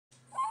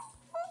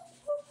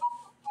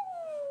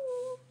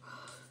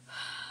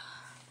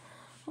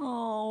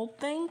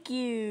Thank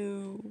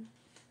you.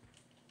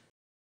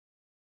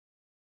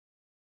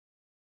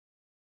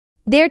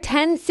 There are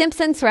 10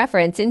 Simpsons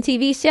reference in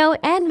TV show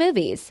and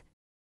movies.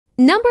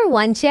 Number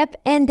 1, Chip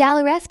and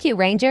Dale Rescue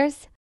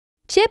Rangers.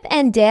 Chip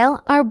and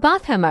Dale are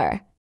both Homer.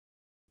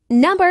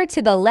 Number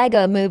 2, the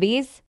Lego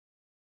movies.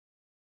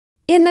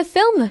 In the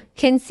film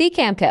Can See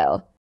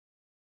Camco.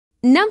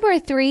 Number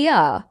 3,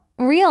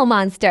 Real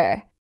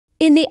Monster.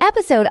 In the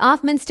episode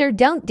of Minster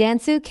Don't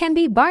Dansu can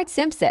be Bart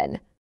Simpson.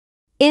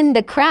 In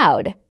the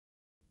Crowd.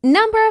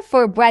 Number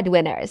 4,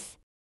 Breadwinners.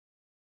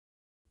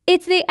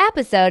 It's the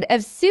episode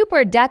of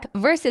Super Duck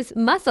vs.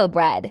 Muscle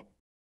Bread.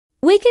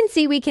 We can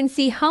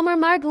see Homer,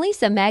 Marge,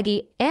 Lisa,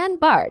 Maggie, and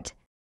Bart.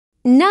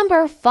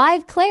 Number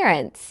 5,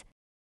 Clarence.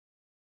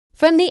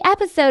 From the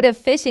episode of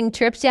Fishing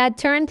Trip, Chad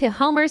turned to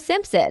Homer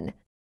Simpson.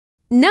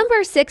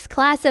 Number 6,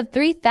 Class of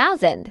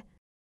 3000.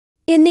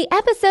 In the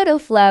episode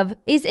of Love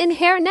is in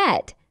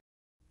Hairnet.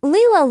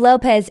 Lila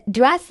Lopez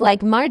dressed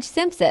like Marge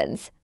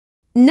Simpsons.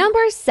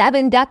 Number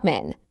 7,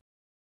 Duckman.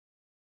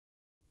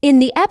 In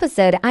the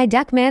episode I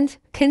Duckman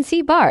can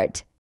see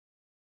Bart.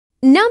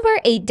 Number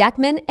 8,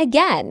 Duckman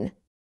again.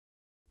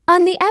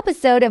 On the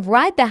episode of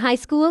Ride the High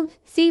School,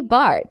 see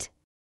Bart.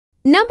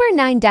 Number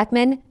 9,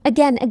 Duckman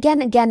again.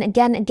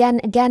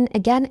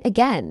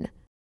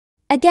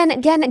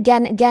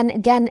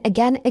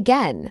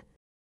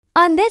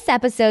 On this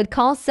episode,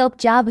 call Soap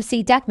Job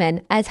see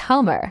Duckman as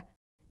Homer.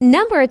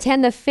 Number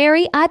 10, The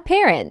Very Odd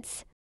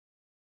Parents.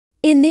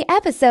 In the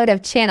episode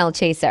of Channel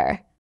Chaser,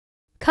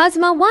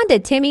 Cosmo, Wanda,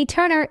 Timmy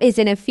Turner is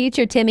in a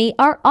future Timmy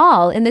are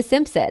all in The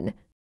Simpsons.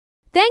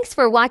 Thanks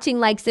for watching.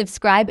 Like,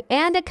 subscribe,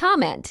 and a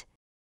comment.